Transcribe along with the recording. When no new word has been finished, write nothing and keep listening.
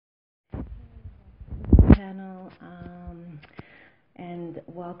And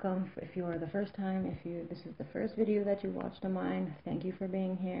welcome if you are the first time. This is the first video that you watched of mine, thank you for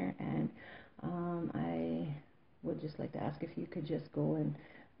being here. And I would just like to ask if you could just go and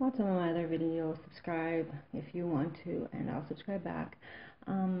watch some of my other videos, subscribe if you want to, and I'll subscribe back.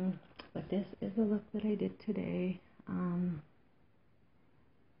 But this is the look that I did today.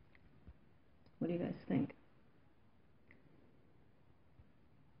 What do you guys think?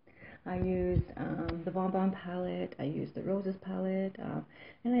 I used the Bon Bon palette, I used the Roses palette,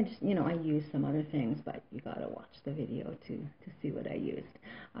 and I just, I used some other things, but you gotta watch the video to see what I used.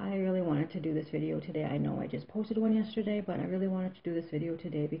 I really wanted to do this video today. I know I just posted one yesterday, but I really wanted to do this video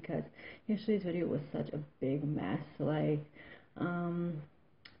today because yesterday's video was such a big mess. Like,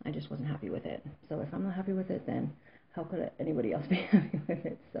 I just wasn't happy with it. So if I'm not happy with it, then how could anybody else be happy with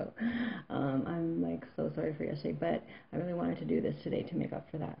it? So I'm like so sorry for yesterday, but I really wanted to do this today to make up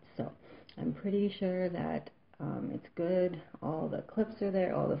for that. So I'm pretty sure that it's good. All the clips are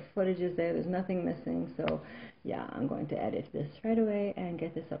there, all the footage is there, there's nothing missing. So yeah, I'm going to edit this right away and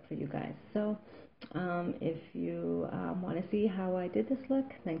get this up for you guys. So if you want to see how I did this look,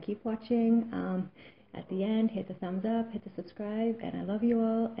 then keep watching. At the end, hit the thumbs up, hit the subscribe, and I love you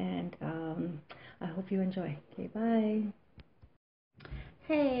all, and I hope you enjoy. Okay, bye.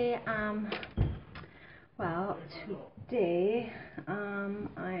 Hey, well, today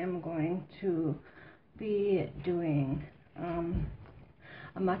I am going to be doing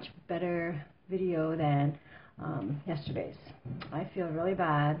a much better video than yesterday's. I feel really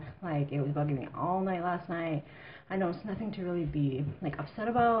bad, like it was bugging me all night last night. I know it's nothing to really be like upset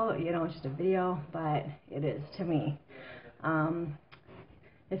about, it's just a video, but it is to me.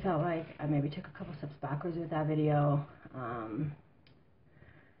 It felt like I maybe took a couple steps backwards with that video.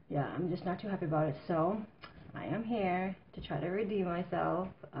 Yeah, I'm just not too happy about it, so I am here to try to redeem myself.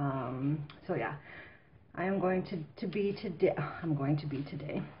 So yeah, I am going to be today. I'm going to be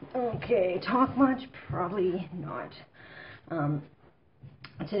today. Okay, talk much? Probably not.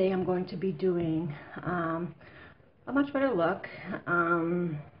 Today I'm going to be doing a much better look.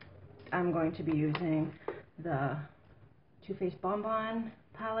 I'm going to be using the Too Faced Bon Bon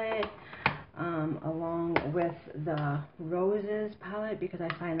palette along with the Roses palette because I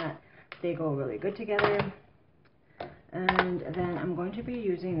find that they go really good together. And then I'm going to be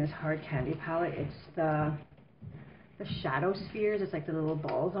using this Hard Candy palette. It's the shadow spheres. It's like the little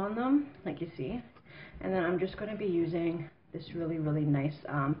balls on them, like you see. And then I'm just going to be using this really, really nice,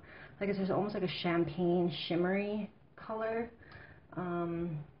 like it's almost like a champagne shimmery color. I'll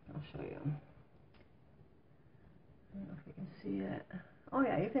show you. I don't know if you can see it. Oh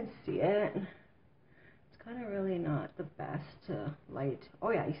yeah, you can see it. It's kind of really not the best to light.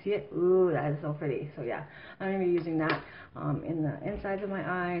 Oh yeah, you see it? Ooh, that is so pretty. So yeah, I'm going to be using that in the insides of my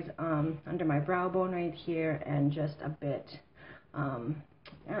eyes, under my brow bone right here, and just a bit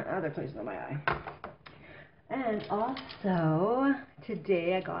other places on my eye. And also,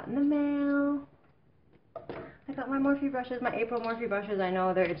 today I got in the mail, I got my Morphe brushes, my April Morphe brushes. I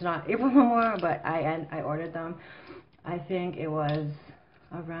know that it's not April no more, but I ordered them. I think it was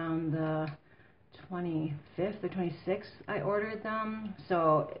around the 25th or 26th I ordered them,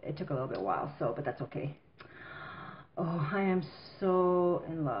 so it took a little bit of a while, but that's okay. Oh, I am so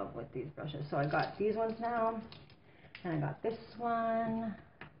in love with these brushes. So I got these ones now, and I got this one,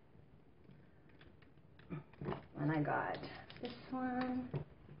 and I got this one,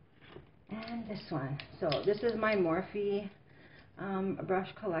 and this one. So this is my Morphe brush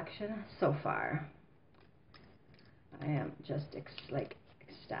collection so far. I am just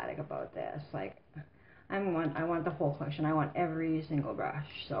ecstatic about this. Like, I want the whole collection. I want every single brush.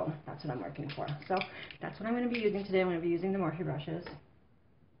 So that's what I'm working for. So that's what I'm going to be using today. I'm going to be using the Morphe brushes.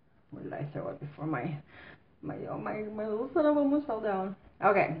 Where did I throw it before my little setup almost fell down?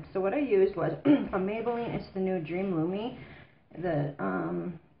 Okay, so what I used was from Maybelline. It's the new Dream Lumi, the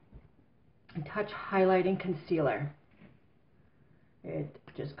Touch Highlighting Concealer. It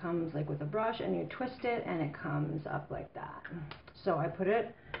just comes like with a brush, and you twist it and it comes up like that. So I put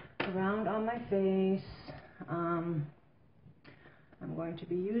it around on my face. I'm going to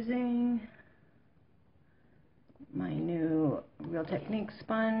be using my new Real Technique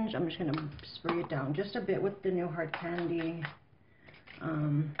sponge. I'm just going to spray it down just a bit with the new Hard Candy.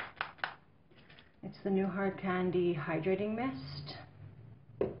 It's the new Hard Candy Hydrating Mist.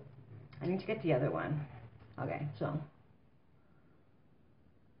 I need to get the other one. Okay, so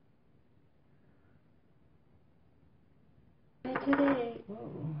today,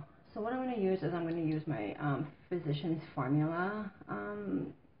 whoa. So what I'm going to use is I'm going to use my Physicians Formula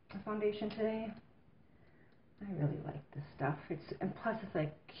foundation today. I really like this stuff. And plus it's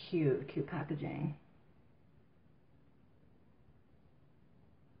like cute packaging.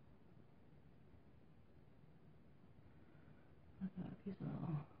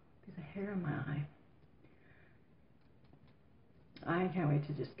 piece of hair in my eye. I can't wait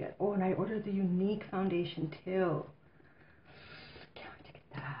to just get, oh, and I ordered the Younique foundation too. Can't wait to get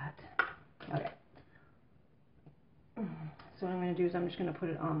that. Okay. So what I'm going to do is I'm just going to put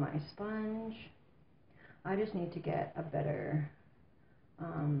it on my sponge. I just need to get a better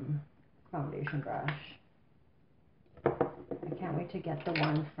foundation brush. I can't wait to get the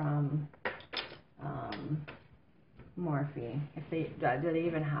one from Morphe. If they do they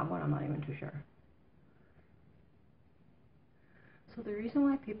even have one? I'm not even too sure. So the reason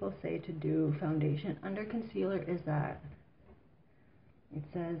why people say to do foundation under concealer is that it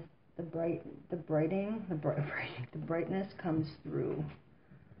says the brightness comes through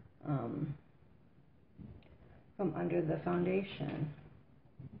from under the foundation,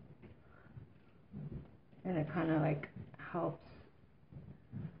 and it kind of like helps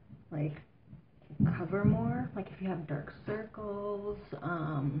like cover more, like if you have dark circles,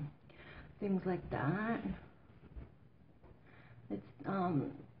 things like that. It's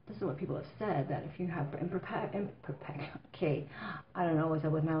this is what people have said, that if you have okay, I don't know what's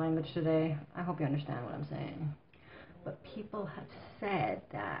up with my language today. I hope you understand what I'm saying. But people have said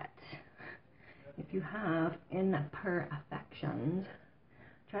that if you have imperfections,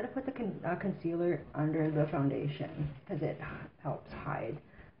 try to put the concealer under the foundation because it helps hide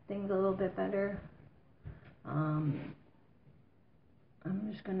things a little bit better. I'm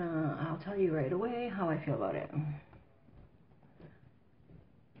just gonna, I'll tell you right away how I feel about it.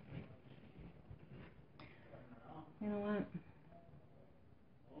 You know what?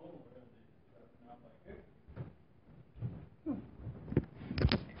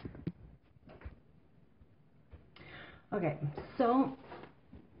 Okay, so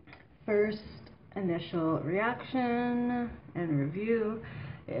first initial reaction and review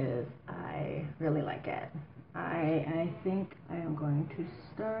is I really like it. I think I am going to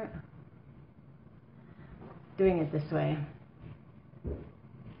start doing it this way.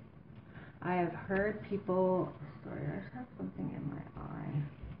 I have heard people, sorry, I just have something in my eye.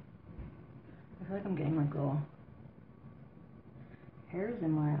 I feel like I'm getting like little hairs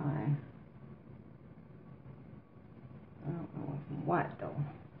in my eye. I don't know what though.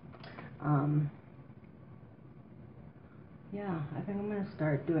 Yeah, I think I'm going to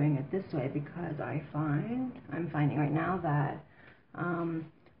start doing it this way because I'm finding right now that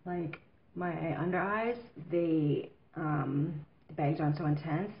like my under eyes, the bags aren't so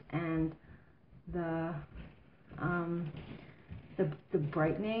intense, and the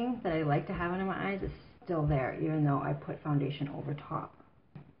brightening that I like to have under my eyes is still there, even though I put foundation over top.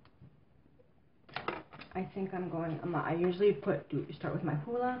 I think I'm going, I usually start with my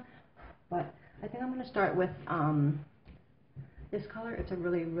Hoola, but I think I'm going to start with this color. It's a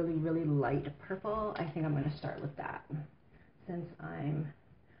really, really, really light purple. I think I'm going to start with that since I'm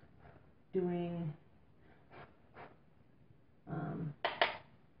doing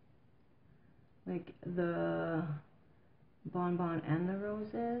like the Bonbon and the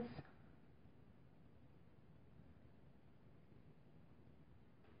roses.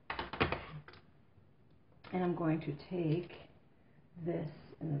 And I'm going to take this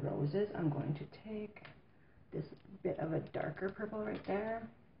in the roses. I'm going to take this bit of a darker purple right there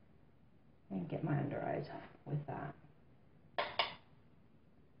and get my under eyes with that.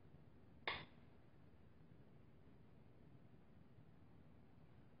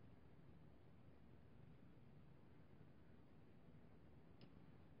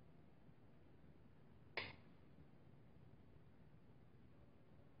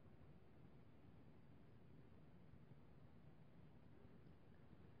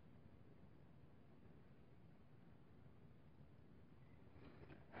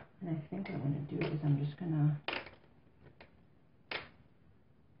 And I think what I'm going to do is I'm just going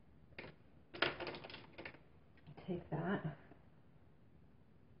to take that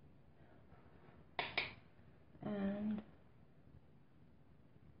and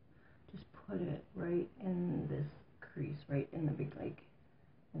just put it right in this crease, right in the big, like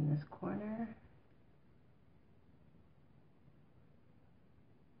in this corner.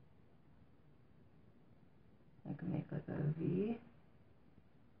 I can make like a V.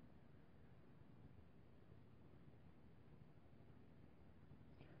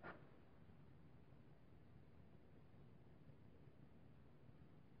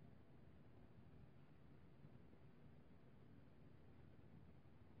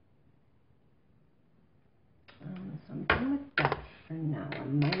 So I'm done with that for now. I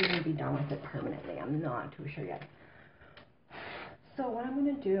might even be done with it permanently. I'm not too sure yet. So what I'm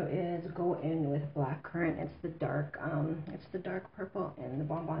going to do is go in with Blackcurrant. It's the dark purple in the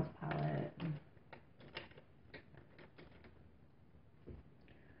Bonbons palette.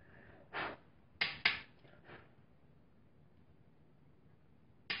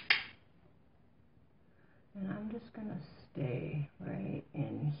 And I'm just gonna stay right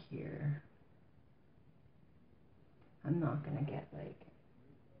in here. I'm not gonna get like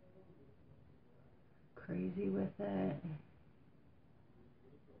crazy with it.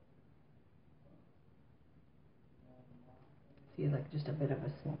 See, like just a bit of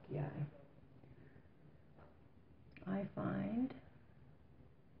a smoky eye. I find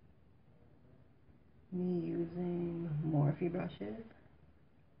me using Morphe brushes.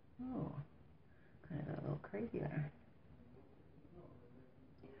 Oh, kind of got a little crazy there.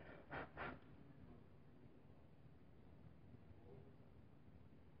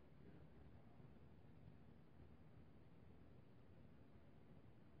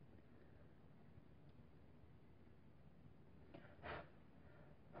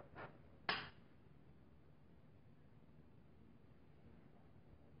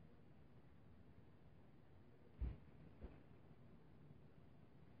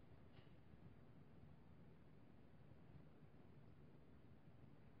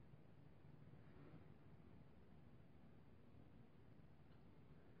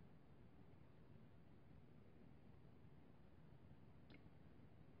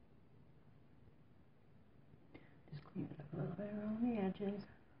 Just clean it up a little bit around the edges.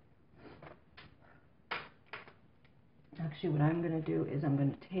 Actually, what I'm going to do is I'm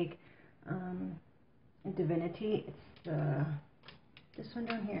going to take Divinity, it's this one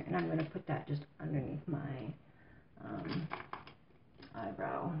down here, and I'm going to put that just underneath my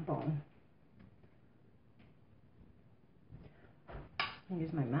eyebrow bone. I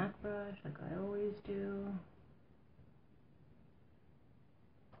use my MAC brush like I always do.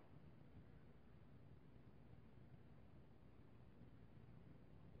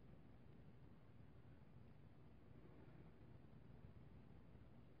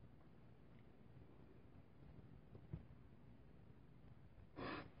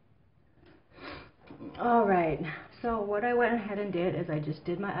 Alright, so what I went ahead and did is I just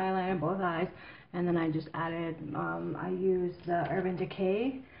did my eyeliner in both eyes, and then I just added, I used the Urban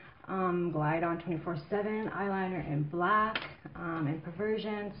Decay Glide On 24/7 eyeliner in black and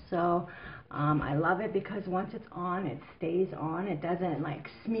Perversion. So I love it because once it's on, it stays on. It doesn't like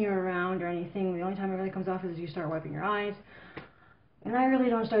smear around or anything. The only time it really comes off is you start wiping your eyes. And I really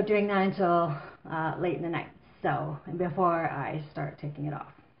don't start doing that until late in the night, so before I start taking it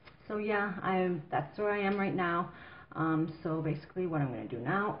off. So yeah, that's where I am right now. So basically what I'm going to do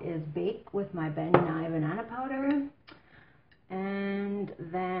now is bake with my Ben Nye banana powder, and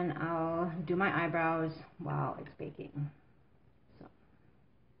then I'll do my eyebrows while it's baking. So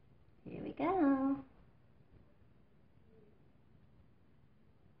here we go.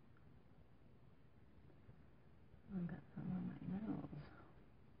 I've got some on my nose.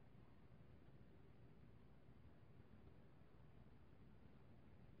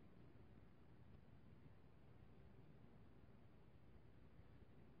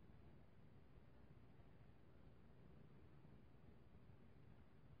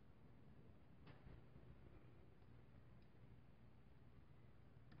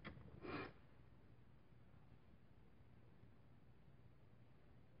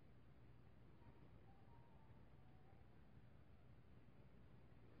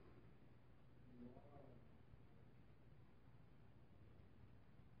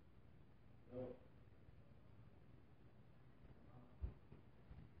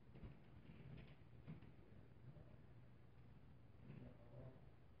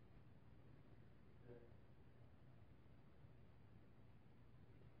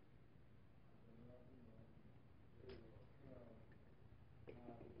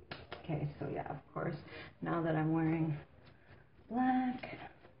 Okay, so yeah, of course, now that I'm wearing black,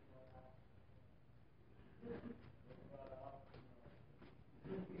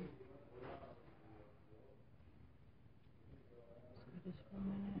 just for a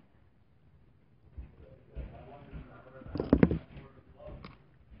minute.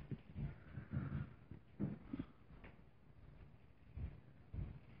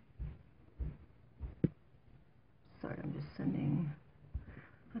 Sorry, I'm just sending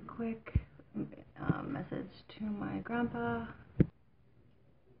a quick message to my grandpa.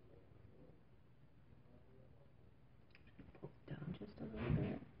 Pull it down just a little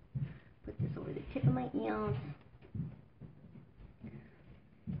bit. Put this over the tip of my ears.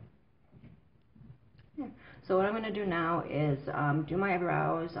 Yeah. So what I'm going to do now is do my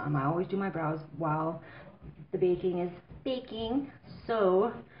eyebrows. I always do my brows while the baking is baking.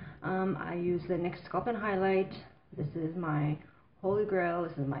 So I use the NYX Sculpt and Highlight. This is my holy grail.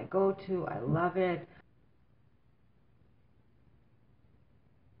 This is my go-to. I love it.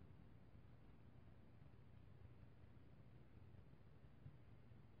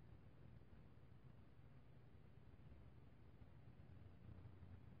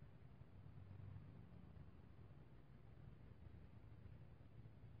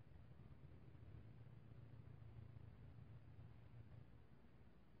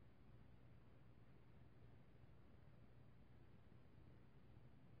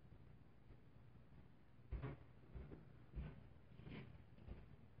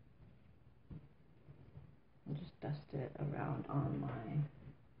 adjust it around on my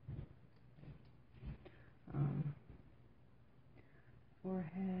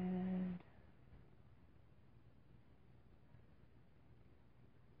forehead.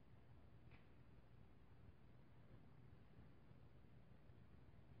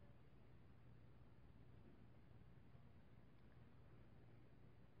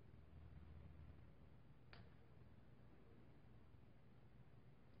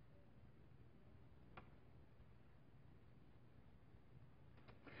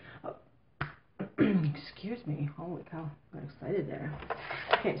 Excuse me, holy cow, I got excited there.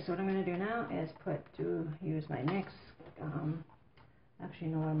 Okay, so what I'm going to do now is use my NYX. Actually,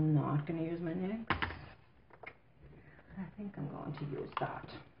 no, I'm not going to use my NYX. I think I'm going to use that.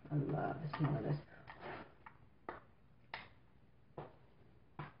 I love the smell of this.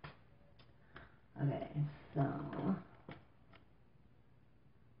 Okay, so I'm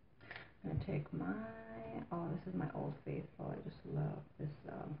going to take my, this is my Old Faithful. I just love this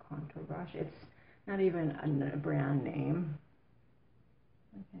contour brush. It's not even a brand name.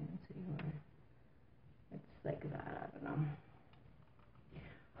 Okay, let's see where it's like that. I don't know.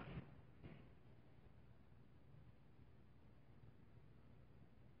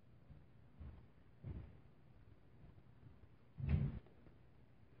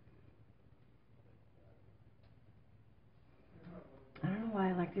 I don't know why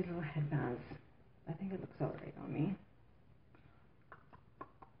I like these little headbands. I think it looks alright on me.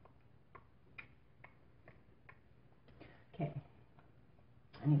 Okay.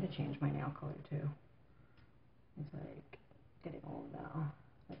 I need to change my nail color too. It's like getting old now.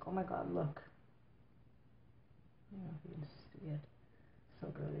 Like, oh my god, look. I don't know if you can see it. So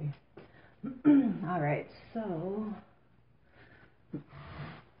girly. Alright, so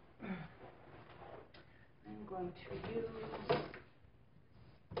I'm going to use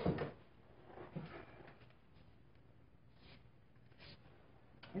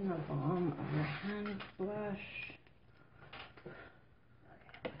in the balm of your hand blush.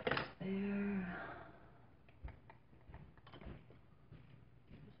 There.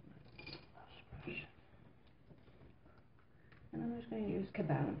 And I'm just going to use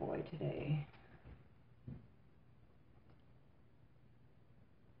Cabana Boy today.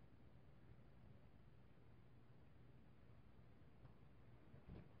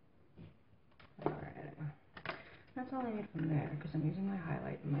 Alright. That's all I need from there because I'm using my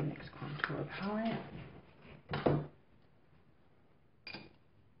highlight in my NYX contour palette.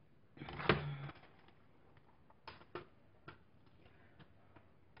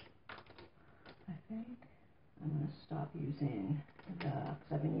 I think I'm going to stop using because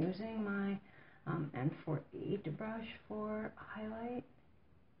I've been using my N48 brush for highlight,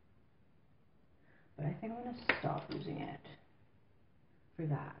 but I think I'm going to stop using it for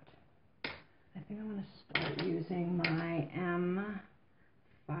that. I think I'm going to start using my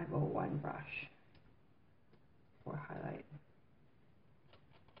M501 brush for highlight.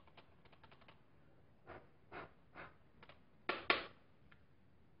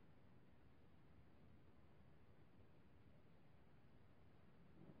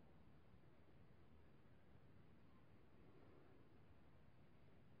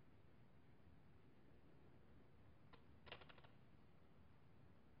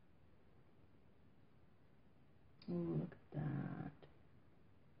 Ooh, look at that.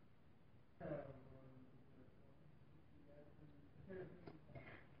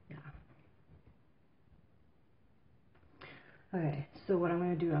 Yeah. Okay, so what I'm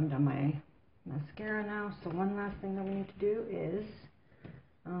going to do, I'm done my mascara now. So one last thing that we need to do is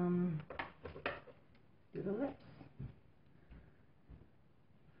do the lips.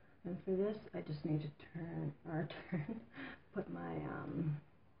 And for this, I just need to put my,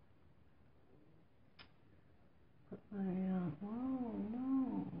 whoa,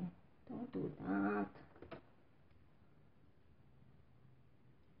 no, don't do that.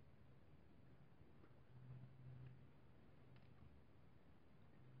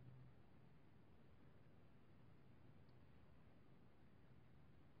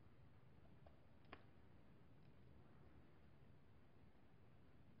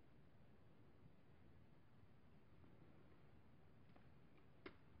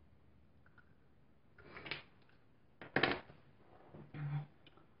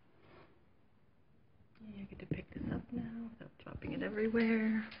 I get to pick this up now without dropping it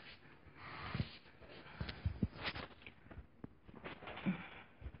everywhere.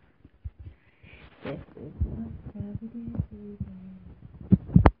 This is what gravity is.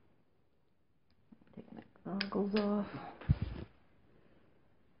 Take my goggles off.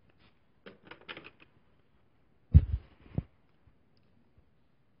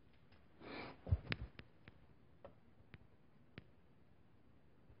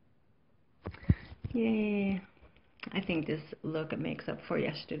 Yay! I think this look makes up for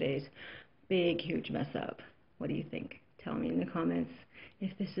yesterday's big, huge mess up. What do you think? Tell me in the comments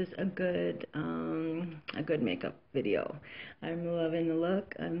if this is a good makeup video. I'm loving the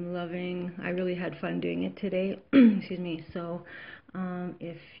look. I really had fun doing it today. Excuse me. So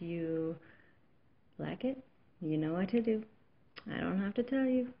if you like it, you know what to do. I don't have to tell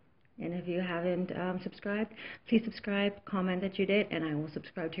you. And if you haven't subscribed, please subscribe, comment that you did, and I will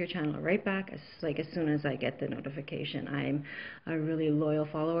subscribe to your channel right back as soon as I get the notification. I'm a really loyal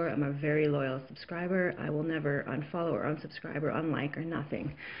follower. I'm a very loyal subscriber. I will never unfollow or unsubscribe or unlike or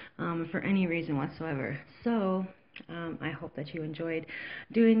nothing for any reason whatsoever. So I hope that you enjoyed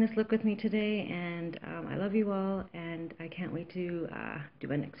doing this look with me today, and I love you all, and I can't wait to do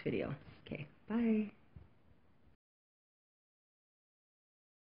my next video. Okay, bye.